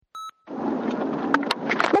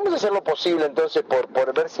vamos a hacer lo posible entonces por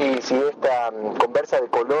ver si esta conversa de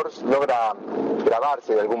color logra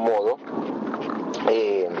grabarse de algún modo,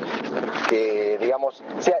 que digamos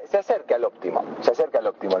se acerque al óptimo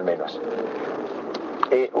al menos.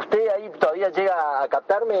 ¿Usted ahí todavía llega a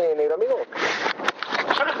captarme, negro amigo?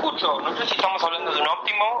 Yo lo escucho, no sé si estamos hablando de un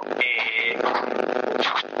óptimo.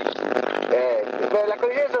 Pero las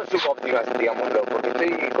condiciones son subóptimas, digámoslo, porque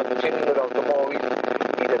estoy conduciendo el automóvil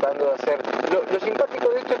y tratando de hacer... Lo simpático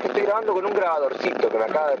de esto es que estoy grabando con un grabadorcito que me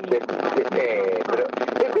acaba pero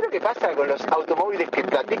 ¿es lo que pasa con los automóviles que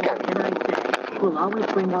platican?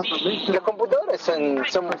 Los computadores son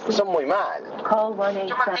muy mal. Call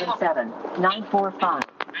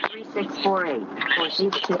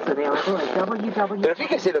 1-877-9458. Pero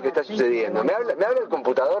fíjese lo que está sucediendo. Me habla el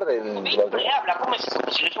computador del automóvil. Me habla, ¿cómo es eso?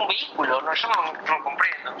 Si no es un vehículo, no, yo no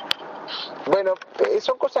comprendo. Bueno,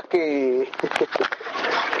 son cosas que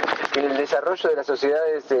en el desarrollo de las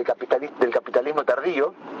sociedades del capitalismo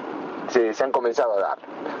tardío se han comenzado a dar.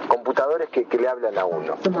 Computadores que le hablan a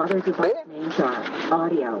uno. ¿Ve?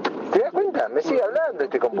 ¿Te das cuenta? Me sigue hablando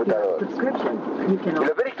este computador. Y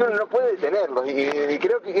lo peor es que uno no puede detenerlo. Y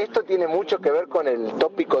creo que esto tiene mucho que ver con el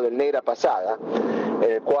tópico del Negra Pasada,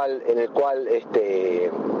 en el cual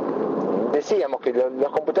decíamos que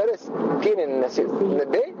los computadores tienen...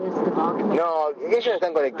 ¿Ve? No, ellos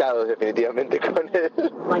están conectados definitivamente con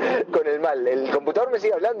el mal. El computador me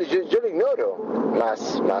sigue hablando y yo lo ignoro.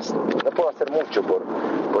 Más. No puedo hacer mucho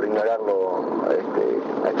por ignorarlo a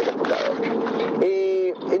este computador.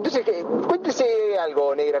 Entonces, cuéntese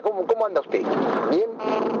algo, negra. ¿Cómo anda usted? ¿Bien?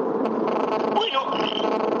 Bueno,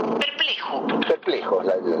 perplejo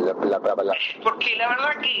la palabra. Porque la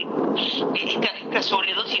verdad que esta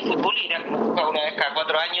sobredosis futbolera, que nos toca una vez cada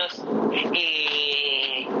 4 años,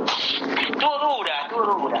 estuvo dura,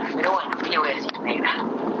 pero bueno, ¿qué le voy a decir, negra?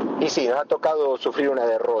 Y sí, nos ha tocado sufrir una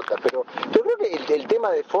derrota, pero yo creo que el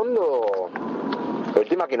tema de fondo, el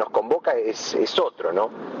tema que nos convoca es otro,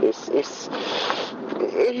 ¿no? Es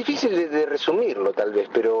difícil de resumirlo tal vez,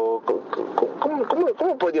 pero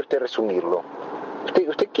 ¿cómo podría usted resumirlo?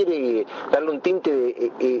 ¿Usted quiere darle un tinte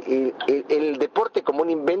de el deporte como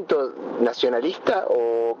un invento nacionalista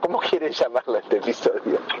o cómo quiere llamarlo este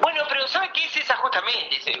episodio? Bueno, pero ¿sabe qué es esa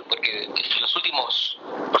justamente? Porque los últimos,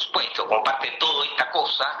 por supuesto, como parte de toda esta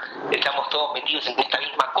cosa, estamos todos metidos en esta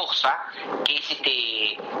misma cosa, que es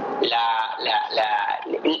la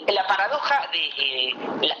paradoja de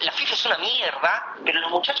la FIFA es una mierda, pero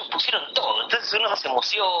los muchachos pusieron todo, entonces uno se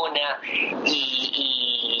emociona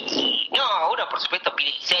y no, ahora por supuesto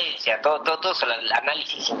pide licencia, todos los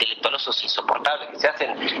análisis intelectualosos insoportables que se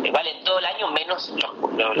hacen valen todo el año menos no,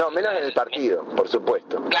 menos en el partido, por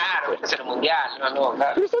supuesto. Claro, es el mundial, no,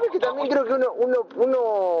 claro. Pero sabes que también creo que uno...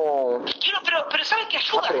 Pero sabes que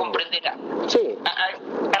ayuda aprende. A comprender, sí. a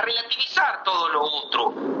relativizar todo lo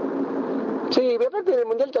otro. Sí, pero aparte del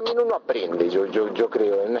mundial también uno aprende, yo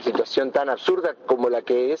creo, en una situación tan absurda como la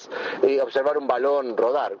que es observar un balón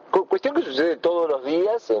rodar. Cuestión que sucede todos los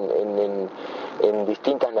días en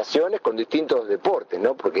distintas naciones con distintos deportes,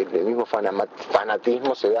 ¿no? Porque el mismo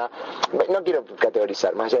fanatismo se da. No quiero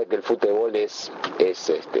categorizar, más allá de que el fútbol es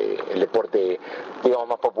el deporte, digamos,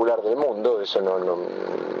 más popular del mundo, eso no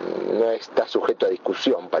está sujeto a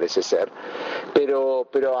discusión, parece ser. Pero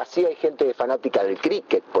así hay gente fanática del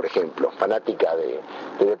cricket, por ejemplo, fanática de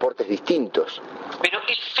deportes distintos. Pero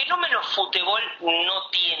el fenómeno fútbol no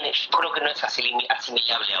tiene, yo creo que no es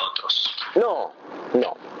asimilable a otros. No,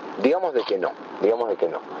 digamos de que no.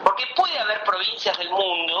 Porque puede haber provincias del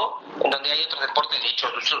mundo en donde hay otros deportes, de hecho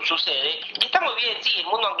sucede, y está muy bien, sí, el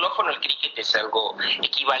mundo anglófono, el cricket es algo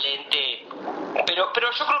equivalente, pero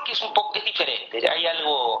yo creo que es diferente, hay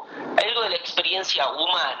algo de la experiencia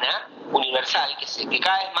humana, universal, que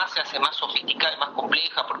cada vez más se hace más sofisticada y más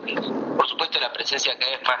compleja, porque por supuesto la presencia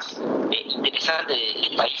cada vez más interesante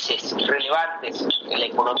de países relevantes en la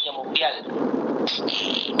economía mundial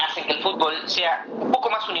hacen que el fútbol sea un poco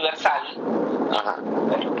más universal. Ajá.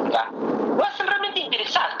 Lo hace realmente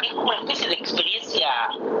interesante, es como una especie de experiencia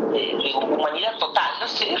de humanidad total, no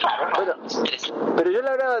sé, es raro, ¿no? Pero yo le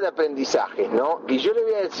hablaba de aprendizajes, ¿no? Y yo le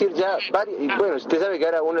voy a decir ya y bueno, usted sabe que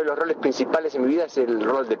ahora uno de los roles principales en mi vida es el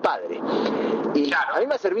rol de padre. Y claro, a mí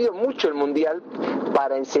me ha servido mucho el mundial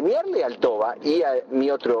para enseñarle al Toba y a mi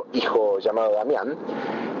otro hijo llamado Damián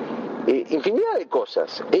infinidad de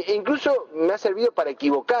cosas, e incluso me ha servido para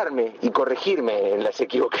equivocarme y corregirme en las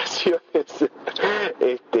equivocaciones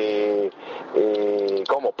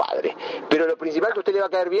como padre. Pero lo principal que usted le le va a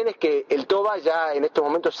caer bien es que el Toba ya en estos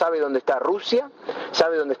momentos sabe dónde está Rusia,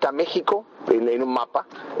 sabe dónde está México en un mapa.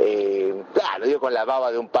 Lo digo con la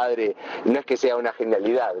baba de un padre, no es que sea una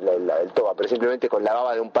genialidad la del Toba, pero simplemente con la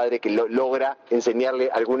baba de un padre que logra enseñarle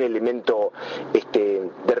algún elemento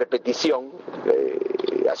de repetición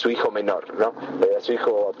a su hijo menor, ¿no? A su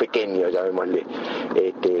hijo pequeño, llamémosle.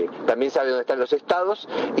 También sabe dónde están los estados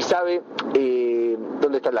y sabe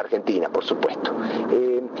dónde está la Argentina, por supuesto.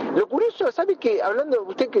 Lo curioso, ¿sabe que hablando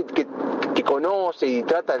usted que conoce y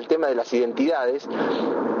trata el tema de las identidades,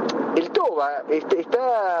 el Toba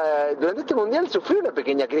durante este mundial sufrió una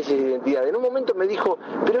pequeña crisis de identidad. En un momento me dijo,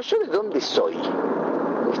 pero yo de dónde soy.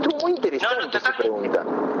 Estuvo muy interesante esa pregunta.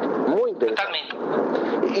 Muy interesante.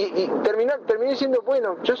 Y terminó diciendo,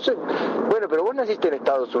 bueno, pero vos naciste en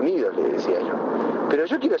Estados Unidos, le decía yo. Pero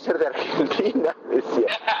yo quiero ser de Argentina, decía.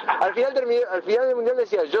 Al final del mundial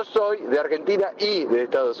decía, yo soy de Argentina y de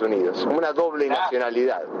Estados Unidos. Como una doble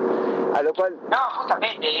nacionalidad. A lo cual... No,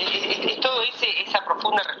 justamente, es todo esa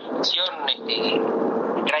profunda reflexión que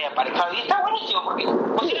trae aparejado. Y está buenísimo, porque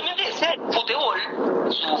posiblemente sea el fútbol,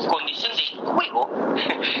 su condición de juego,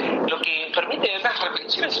 lo que permite esas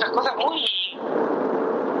reflexiones, esas cosas muy...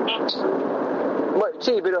 Bueno,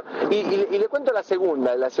 sí, pero... Y le cuento la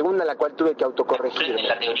segunda en la cual tuve que autocorregirme.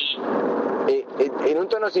 La teoría. En un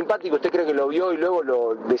tono simpático, usted cree que lo vio y luego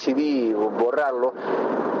lo decidí borrarlo.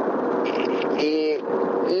 Le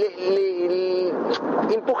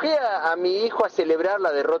empujé a mi hijo a celebrar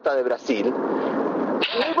la derrota de Brasil.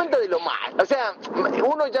 Me di cuenta de lo mal. O sea,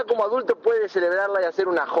 uno ya como adulto puede celebrarla y hacer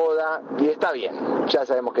una joda y está bien. Ya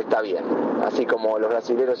sabemos que está bien. Así como los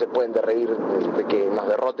brasileños se pueden reír de que nos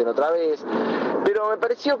derroten otra vez. Pero me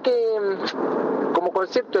pareció que como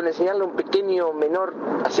concepto el enseñarle a un pequeño menor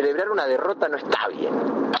a celebrar una derrota no está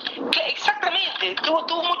bien. Exactamente,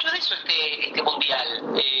 tuvo mucho de eso este mundial.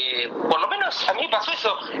 Por lo menos a mí me pasó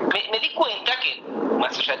eso. Me di cuenta que,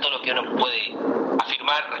 más allá de todo lo que uno puede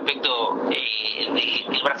afirmar respecto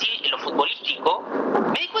del Brasil en lo futbolístico,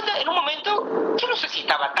 me di cuenta en un momento, yo no sé si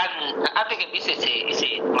estaba tan, antes que empiece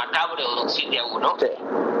ese macabro 7-1, sí.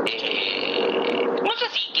 No sé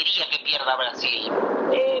si quería que pierda Brasil.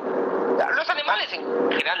 Los alemanes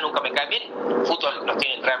en general nunca me caen bien. Fútbol nos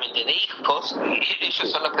tienen realmente de hijos.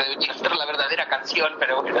 Ellos son los que deberían hacer la verdadera canción,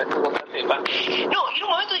 pero bueno, es otro tema. No, y en un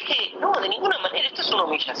momento dije, no, de ninguna manera, esto es una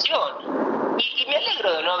humillación. Y me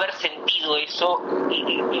alegro de no haber sentido eso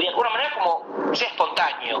y de alguna manera como sea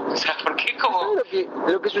espontáneo. O sea, porque es como...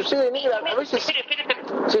 Lo que sucede, Negra, a veces... Espere.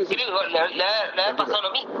 Sí. Le ha pasado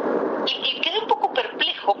lo mismo. Y quedé un poco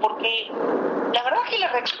perplejo porque la verdad es que la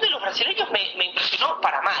reacción de los brasileños me impresionó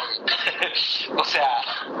para mal. O sea,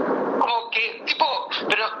 como que,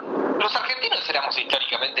 pero los argentinos éramos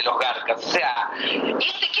históricamente los garcas. O sea, y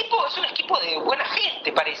este equipo es un equipo de buena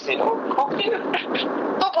gente, parece, ¿no? Como que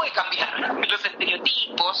todo puede cambiar, ¿no? Los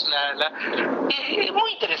estereotipos, es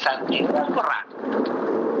muy interesante, algo raro.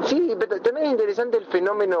 Sí, pero también es interesante el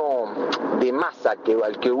fenómeno de masa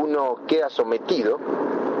al que uno queda sometido,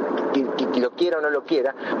 que lo quiera o no lo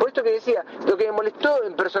quiera. Por esto que decía, lo que me molestó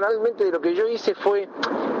personalmente de lo que yo hice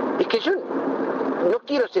es que yo no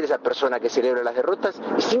quiero ser esa persona que celebra las derrotas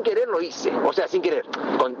y sin querer lo hice. O sea, sin querer.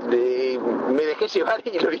 Me dejé llevar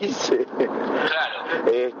y lo hice. Claro.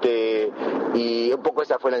 Y un poco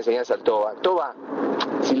esa fue la enseñanza al Toba. Toba,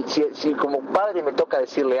 si como padre me toca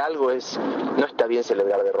decirle algo no está bien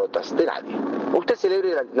celebrar derrotas de nadie. Usted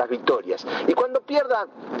celebre las victorias. Y cuando pierda,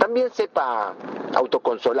 también sepa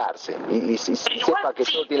autoconsolarse y sepa que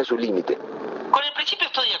todo tiene su límite. Con el principio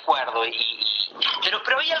estoy de acuerdo,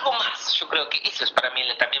 pero hay algo más. Yo creo que eso es para mí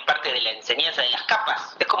también parte de la enseñanza de las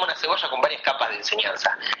capas. Es como una cebolla con varias capas de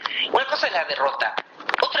enseñanza. Una cosa es la derrota,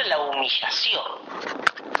 otra es la humillación.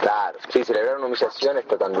 Claro, sí, celebrar una humillación es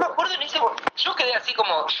totalmente... No me acuerdo yo quedé así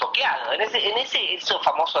como choqueado en esos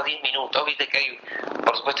famosos 10 minutos. Viste que hay,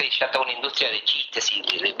 por supuesto, ya toda una industria de chistes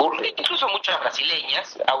y de burla, incluso muchas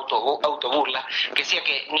brasileñas, autoburla, que decía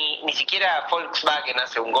que ni siquiera Volkswagen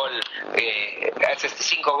hace un gol, hace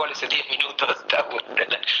 5 goles en 10 minutos. Está bueno.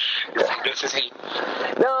 No sé si...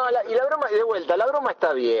 No, y la broma, de vuelta, la broma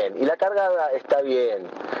está bien, y la cargada está bien,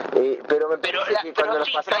 pero me parece que cuando nos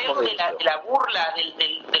pasamos de la burla,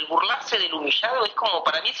 del burlarse del humillado, es como,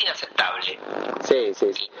 para mí es inaceptable. Sí.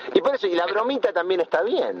 Y por eso, y la bromita también está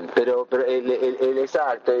bien, pero el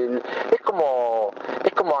exacto, es como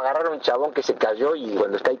agarrar a un chabón que se cayó y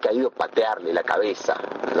cuando está ahí caído patearle la cabeza,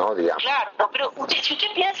 ¿no? Digamos. Claro, pero si usted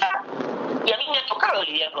piensa, y a mí me ha tocado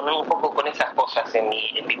lidiar un poco con esas cosas en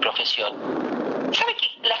mi profesión, sabe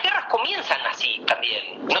que las guerras comienzan así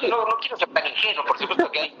también. No quiero ser tan ingenuo, por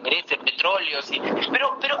supuesto que hay intereses, petróleos,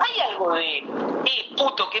 pero hay algo de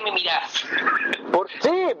gusto, ¿qué me mirás?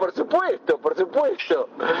 Sí, por supuesto, por supuesto.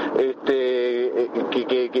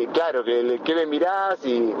 Claro, que me mirás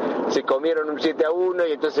y se comieron un 7-1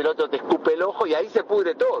 y entonces el otro te escupe el ojo y ahí se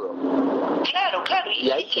pudre todo. Claro.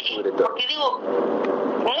 Y ahí se pudre todo. Porque digo,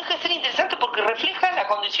 no deja de ser interesante porque refleja la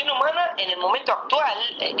condición humana en el momento actual,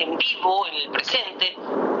 en vivo, en el presente.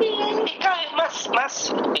 Es cada vez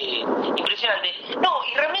más impresionante. No,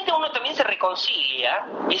 y realmente uno también se reconcilia,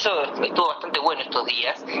 y eso estuvo bastante bueno estos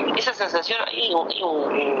días, esa sensación. Hay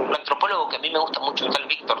un antropólogo que a mí me gusta mucho, un tal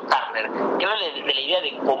Víctor Turner, que habla de la idea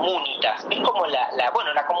de comunitas, es como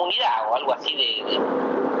la comunidad o algo así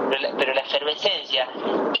pero la efervescencia,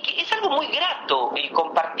 y que es algo muy grato el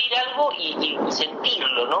compartir algo y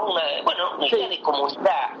sentirlo, ¿no? Una idea de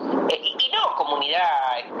comunidad, y no comunidad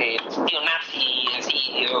sentido nazi,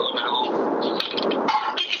 así, es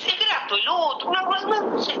grato, el otro,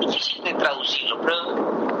 es difícil de traducirlo, pero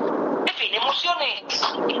en fin, emociones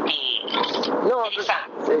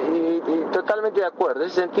interesantes. Totalmente de acuerdo,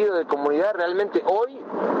 ese sentido de comunidad realmente hoy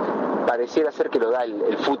pareciera ser que lo da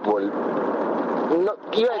el fútbol. No,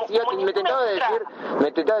 me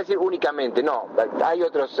intentaba decir únicamente, no, hay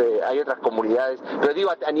otras comunidades, pero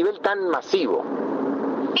digo a nivel tan masivo.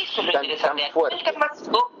 Eso es lo interesante, tan fuerte. Tan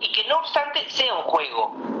masivo, y que no obstante sea un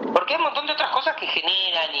juego, porque hay un montón de otras cosas que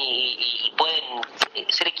generan y pueden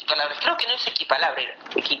ser equiparables. Creo que no es equiparable,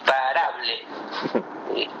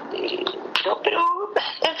 pero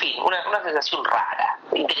en fin, una sensación rara,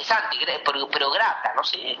 interesante, pero grata, no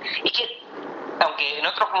sé, y que aunque en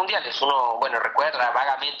otros mundiales uno, recuerda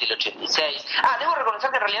vagamente el 86. Debo reconocer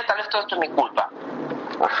que en realidad tal vez todo esto es mi culpa.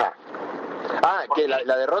 Ajá. ¿Que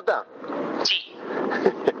la derrota? Sí.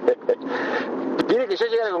 Tiene que yo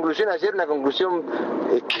llegué a la conclusión ayer, una conclusión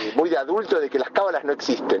muy de adulto, de que las cábalas no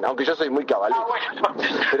existen, aunque yo soy muy cabalero. Bueno.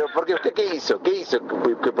 Pero porque usted ¿qué hizo? ¿Qué hizo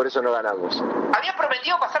que por eso no ganamos? Había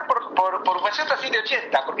prometido pasar por Guayota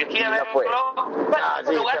 780, porque fui a verlo, en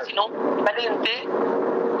lugar, claro, sino un valente.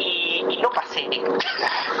 Y no pasé.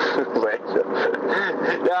 Bueno,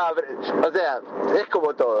 o sea, es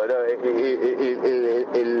como todo, ¿no?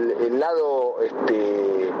 El lado,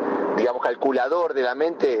 digamos, calculador de la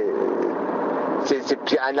mente, se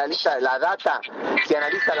analiza la data, dice...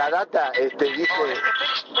 Espere que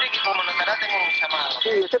como notará tengo un llamado.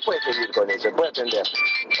 Sí, usted puede seguir con eso, puede atender.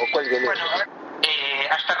 O cuelgue. Bueno, a ver,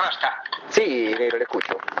 hasta rasta. Sí, negro, le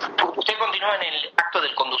escucho. ¿Usted continúa en el acto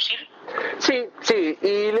del conducir? Sí,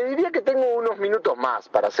 y le diría que tengo unos minutos más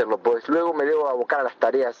para hacerlo, pues luego me debo abocar a las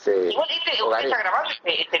tareas. Igual ¿usted está grabando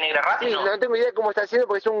este Negra Radio? Sí, no tengo idea de cómo está haciendo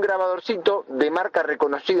porque es un grabadorcito de marca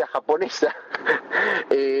reconocida japonesa,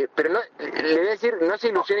 pero no, le voy a decir, no se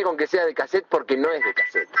ilusione con que sea de cassette porque no es de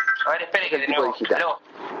cassette. A ver, espere, es que el de tipo nuevo. digital.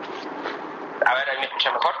 A ver, ¿ahí me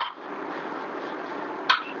escucha mejor?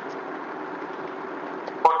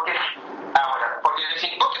 ¿Por qué? Ahora, porque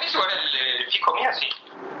vos tenés igual el fijo mío, sí.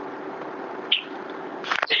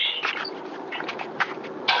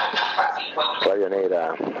 Radio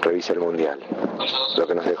Negra revisa el mundial, lo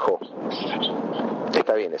que nos dejó.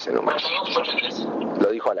 Está bien ese número. Lo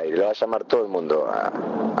dijo al aire, lo va a llamar todo el mundo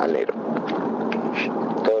al negro.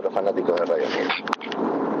 Todos los fanáticos de Radio Negra.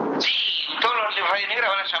 Sí, todos los de Radio Negra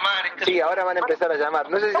van a llamar. Sí, ahora van a empezar a llamar.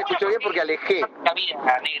 No sé si se escuchó bien porque alejé. La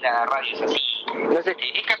vida negra, radio es así. No sé.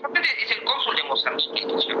 Casualmente es el cónsul de Mozambique.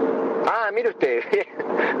 Mire usted.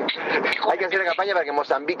 Hay que hacer la campaña para que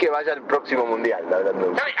Mozambique vaya al próximo mundial. ¿Sabe?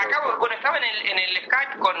 Estaba en el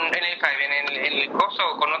Skype en el coso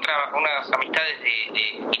con unas amistades de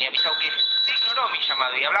Guinea-Bissau que se ignoró mi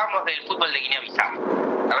llamado y hablábamos del fútbol de Guinea-Bissau.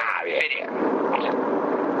 A ver, bien.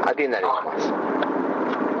 Atiéndale nomás.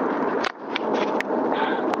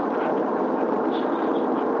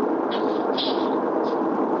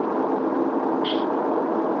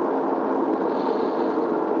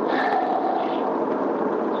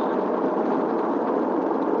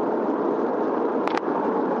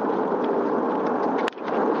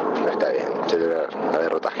 La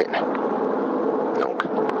derrota ajena. Nunca.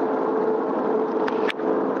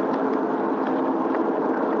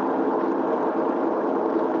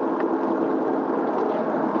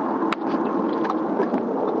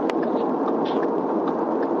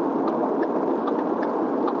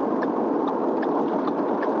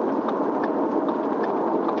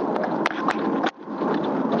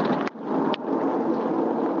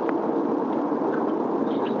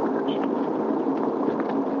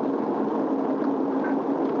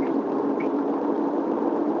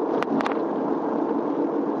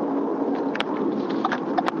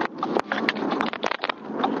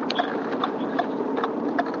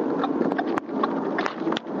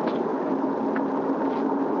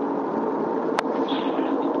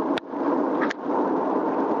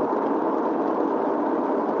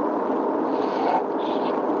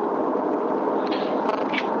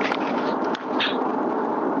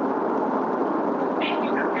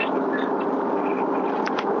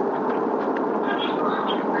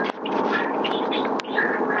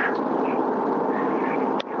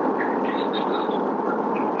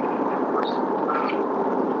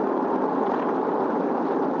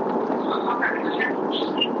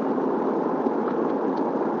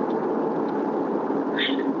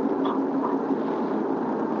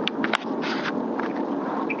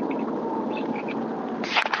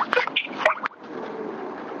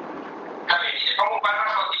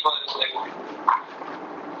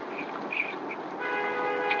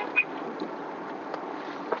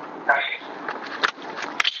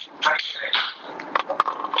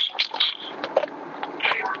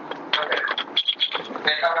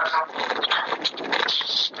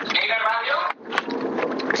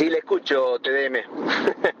 Sí, le escucho, TDM.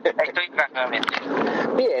 Estoy nuevamente.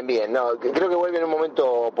 Bien, no, creo que vuelve en un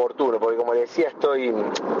momento oportuno, porque como le decía, estoy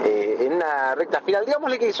en una recta final.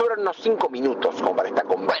 Digámosle que sobran unos 5 minutos como para esta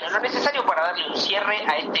conversa. Bueno, lo necesario para darle un cierre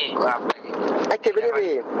a este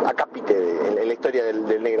breve acápite en la historia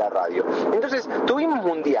del Negra Radio. Entonces, tuvimos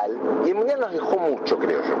Mundial, y el Mundial nos dejó mucho,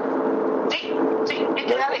 creo yo. Sí,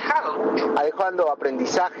 ha dejado mucho. Ha dejado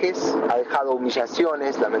aprendizajes, ha dejado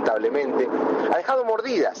humillaciones, lamentablemente, ha dejado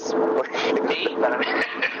mordidas, Sí, para mí.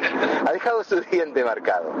 ha dejado su diente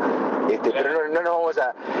marcado. Pero no nos vamos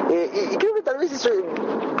a... y creo que tal vez eso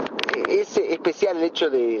es especial el hecho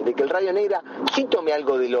de que el Radio Negra sí tome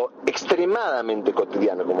algo de lo extremadamente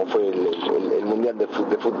cotidiano, como fue el Mundial de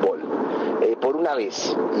Fútbol, por una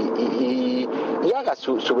vez, y haga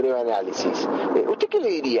su breve análisis. ¿Usted qué le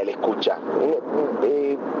diría al escucha?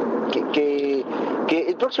 Que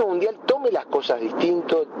el próximo Mundial tome las cosas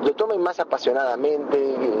distinto, lo tome más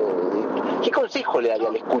apasionadamente. ¿Qué consejo le daría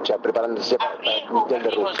al escucha preparándose para el Mundial de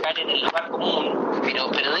Rusia? Caer en el lugar común, pero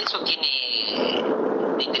de eso tiene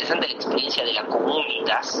de interesante la experiencia de la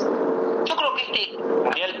Comunitas. Yo creo que este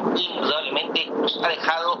Mundial indudablemente nos ha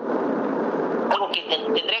dejado algo que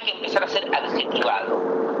tendría que empezar a ser adjetivado,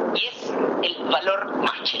 y es el valor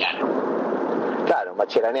mascherano. Claro,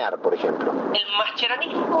 macheranear, por ejemplo. El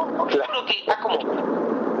macheranismo, yo creo que está como...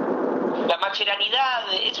 La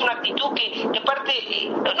macheranidad es una actitud que parte,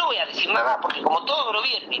 no voy a decir nada, porque como todos lo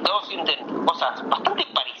vieron y todos sienten cosas bastante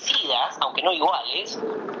parecidas, aunque no iguales,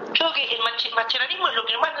 yo creo que el macheranismo es lo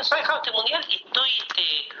que más nos ha dejado este mundial, y estoy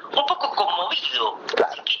un poco conmovido.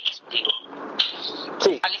 Claro. Así que,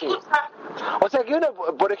 sí. escuchar... O sea que uno,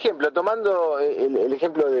 por ejemplo, tomando el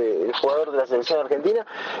ejemplo del jugador de la selección argentina,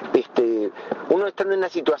 uno estando en una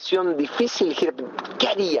situación difícil, dijera, ¿qué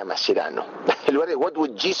haría Mascherano? En lugar de What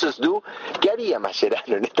would Jesus do, ¿qué haría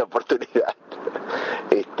Mascherano en esta oportunidad?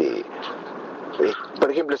 Por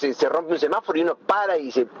ejemplo, se rompe un semáforo y uno para y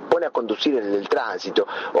se pone a conducir en el tránsito,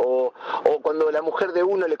 o cuando la mujer de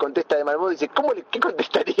uno le contesta de mal modo, dice, ¿qué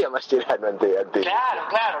contestaría Mascherano ante?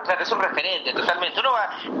 Claro, es un referente, totalmente.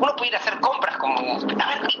 Uno pudiera hacer compras como, a ver,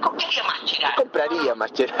 ¿qué haría Mascherano? ¿Qué compraría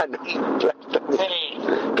Mascherano? Sí.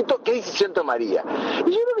 ¿Qué decisión tomaría?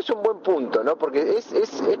 Y yo creo que es un buen punto, ¿no? Porque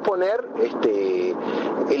es poner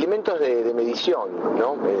elementos de medición,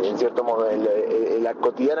 ¿no? En cierto modo, en la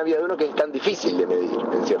cotidiana vida de uno, que es tan difícil de medir,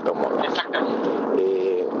 en cierto modo. Exactamente.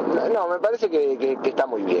 No, me parece que está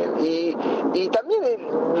muy bien. Y también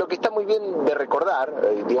lo que está muy bien de recordar,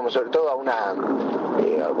 digamos, sobre todo a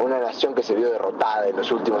una nación que se vio derrotada en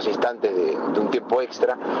los últimos instantes de un tiempo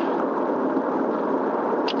extra,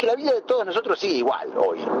 que la vida de todos nosotros sigue igual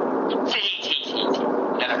hoy. Sí,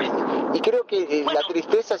 claramente. Y creo que la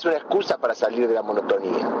tristeza es una excusa para salir de la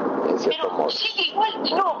monotonía, en cierto modo. Sí, igual,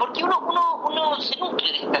 no, porque uno se nutre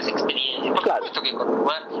de estas experiencias, por supuesto que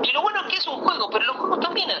continuar. Y lo bueno es que es un juego, pero los juegos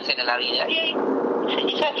también hacen a la vida. Y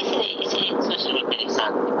eso es lo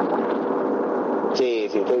interesante. Sí,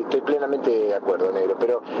 estoy plenamente de acuerdo, Negro,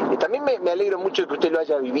 pero también me alegro mucho de que usted lo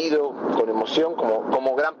haya vivido con emoción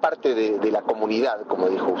como gran parte de la comunidad, como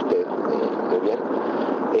dijo usted, muy bien.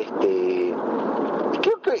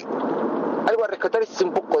 Creo que algo a rescatar es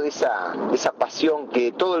un poco de esa pasión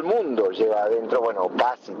que todo el mundo lleva adentro, bueno,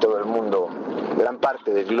 casi todo el mundo, gran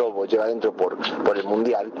parte del globo lleva adentro por el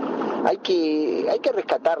Mundial. Hay que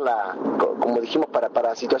rescatarla, como dijimos,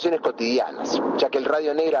 para situaciones cotidianas, ya que el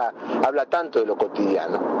Radio Negra habla tanto de lo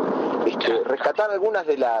cotidiano. Rescatar algunas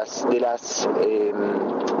de las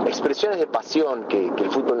expresiones de pasión que el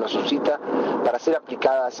fútbol nos suscita para ser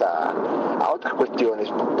aplicadas a otras cuestiones.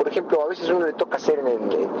 Por ejemplo, a veces uno le toca hacer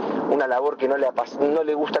una labor que no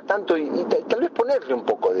le gusta tanto, y tal vez ponerle un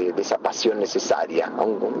poco de esa pasión necesaria,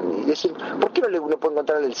 y decir, ¿por qué no puedo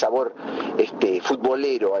encontrar el sabor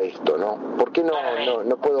futbolero a esto, no? ¿Por qué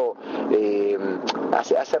no puedo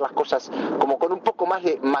hacer las cosas como con un poco más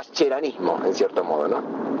de mascheranismo, en cierto modo,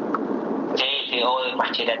 ¿no? O de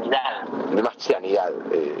mascheranidad. De mascheranidad.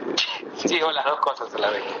 Sí, o las dos cosas a la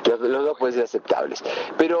vez. Los dos pueden ser aceptables.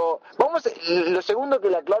 Pero lo segundo que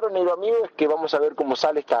le aclaro, Negro amigo, es que vamos a ver cómo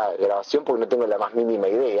sale esta grabación, porque no tengo la más mínima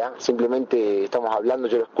idea. Simplemente estamos hablando,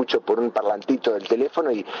 yo lo escucho por un parlantito del teléfono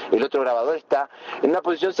y el otro grabador está en una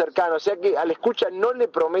posición cercana. O sea que al escucha no le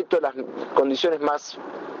prometo las condiciones más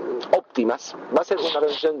óptimas, va a ser una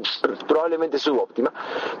relación probablemente subóptima,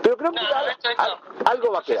 pero creo que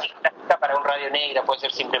algo va a quedar. Para un Radio Negra puede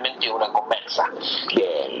ser simplemente una conversa.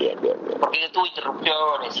 Bien. Porque tuvo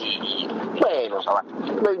interrupciones y bueno,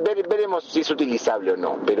 veremos si es utilizable o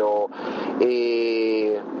no, pero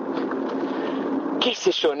qué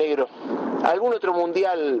sé yo, Negro, algún otro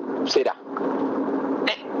mundial será.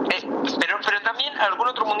 Pero también algún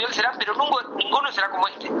otro mundial será, pero ninguno será como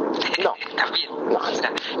este. No. También. No. O sea,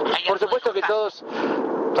 hay Por algo supuesto de que todos,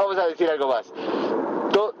 vamos a decir algo más.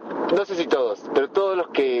 No sé si todos, pero todos los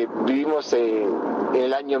que vivimos en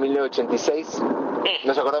el año 1986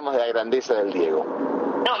 nos acordamos de la grandeza del Diego.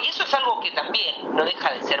 No, y eso es algo que también no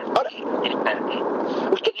deja de ser interesante.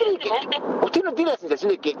 ¿Usted no tiene la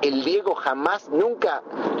sensación de que el Diego nunca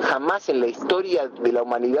jamás en la historia de la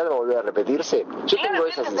humanidad va a volver a repetirse? Yo tengo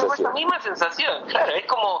esa sensación. Esa misma sensación, claro, es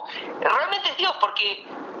como, realmente es Dios, porque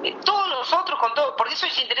todos los otros con todo, porque eso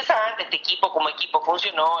es interesante, este equipo como equipo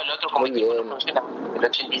funcionó, el otro como Muy equipo bien. no funciona, el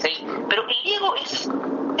 86, pero el Diego es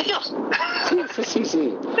Dios.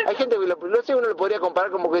 Sí. Hay gente que no sé, uno lo podría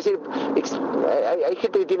comparar como que decir, hay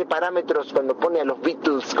gente que tiene parámetros cuando pone a los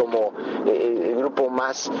Beatles como el grupo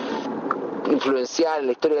más influencial en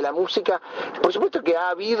la historia de la música. Por supuesto que ha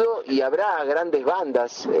habido y habrá grandes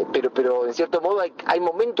bandas, pero en cierto modo hay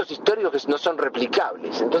momentos históricos que no son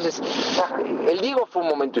replicables. Entonces, el Diego fue un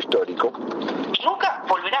momento histórico. Nunca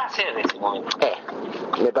volverá a ser de ese momento.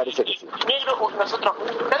 Me parece que sí. Negro, nosotros,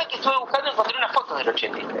 ¿sabes que estuve buscando? Encontré unas fotos del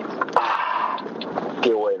 83.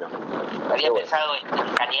 Qué bueno. Había pensado en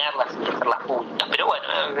escanearlas y hacerlas juntas, pero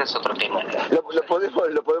bueno, es otro tema.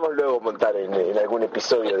 Lo podemos luego montar en algún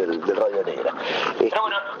episodio del Radio Negra. Pero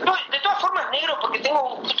bueno, de todas formas, negro, porque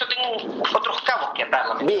tengo otros cabos que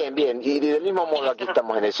atar. Bien, y del mismo modo aquí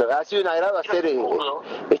estamos en eso. Ha sido un agrado hacer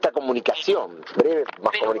esta comunicación, breve,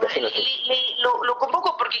 más pero, comunicación. Lo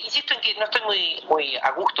convoco porque insisto en que no estoy muy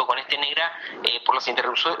a gusto con este negra por las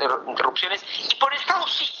interrupciones y por el estado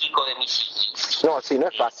psíquico de mi psiquis. No, sí, no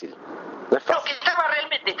es fácil. No,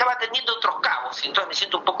 que estaba teniendo otros cabos y entonces me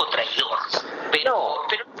siento un poco traidor, pero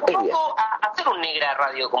convoco a hacer un negra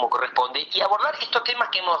radio como corresponde y abordar estos temas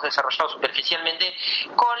que hemos desarrollado superficialmente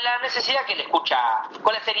con la necesidad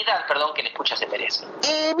con la seriedad, que la escucha se merece.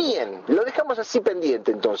 Bien, lo dejamos así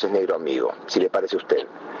pendiente entonces, negro amigo, si le parece a usted.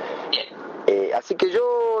 Bien. Así que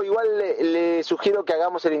yo igual le sugiero que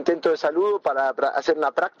hagamos el intento de saludo para hacer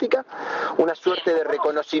una práctica, una suerte de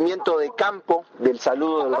reconocimiento de campo del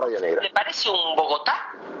saludo del Radio Negra. ¿Le parece un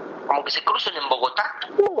Bogotá? Como que se crucen en Bogotá.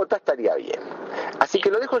 Bogotá estaría bien. Así que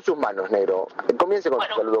lo dejo en sus manos, negro. Comience con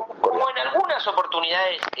su saludo cordial. Como en algunas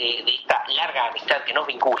oportunidades de esta larga amistad que nos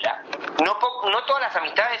vincula, no todas las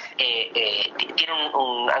amistades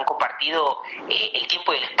han compartido el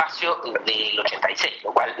tiempo y el espacio del 86,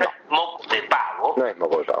 lo cual no es moco de pavo. No es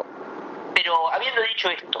moco de pavo. Pero habiendo dicho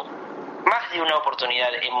esto, más de una oportunidad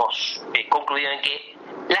hemos concluido en que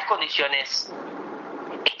las condiciones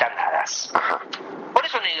están dadas. Ajá. Por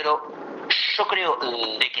eso, negro, yo creo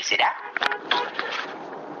de que será.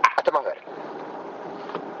 Hasta más ver.